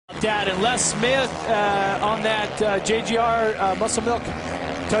that. And Les Smith on that JGR Muscle Milk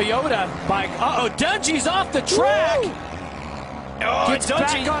Toyota bike. Dungey's off the track. Woo! Gets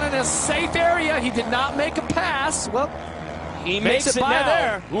back on in a safe area. He did not make a pass. Well, he makes it by now.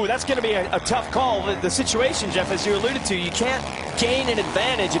 there. Ooh, that's going to be a tough call. The situation, Jeff, as you alluded to, you can't gain an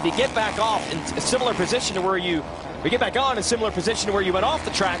advantage if you get back off in a similar position to where you get back on in a similar position to where you went off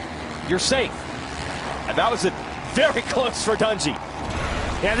the track. You're safe. And that was very close for Dungey.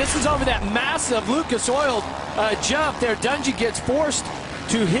 Yeah, this is over that massive Lucas Oil jump there. Dungey gets forced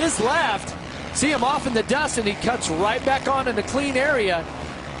to his left. See him off in the dust, and he cuts right back on in the clean area.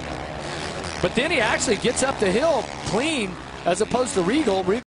 But then he actually gets up the hill clean as opposed to Regal.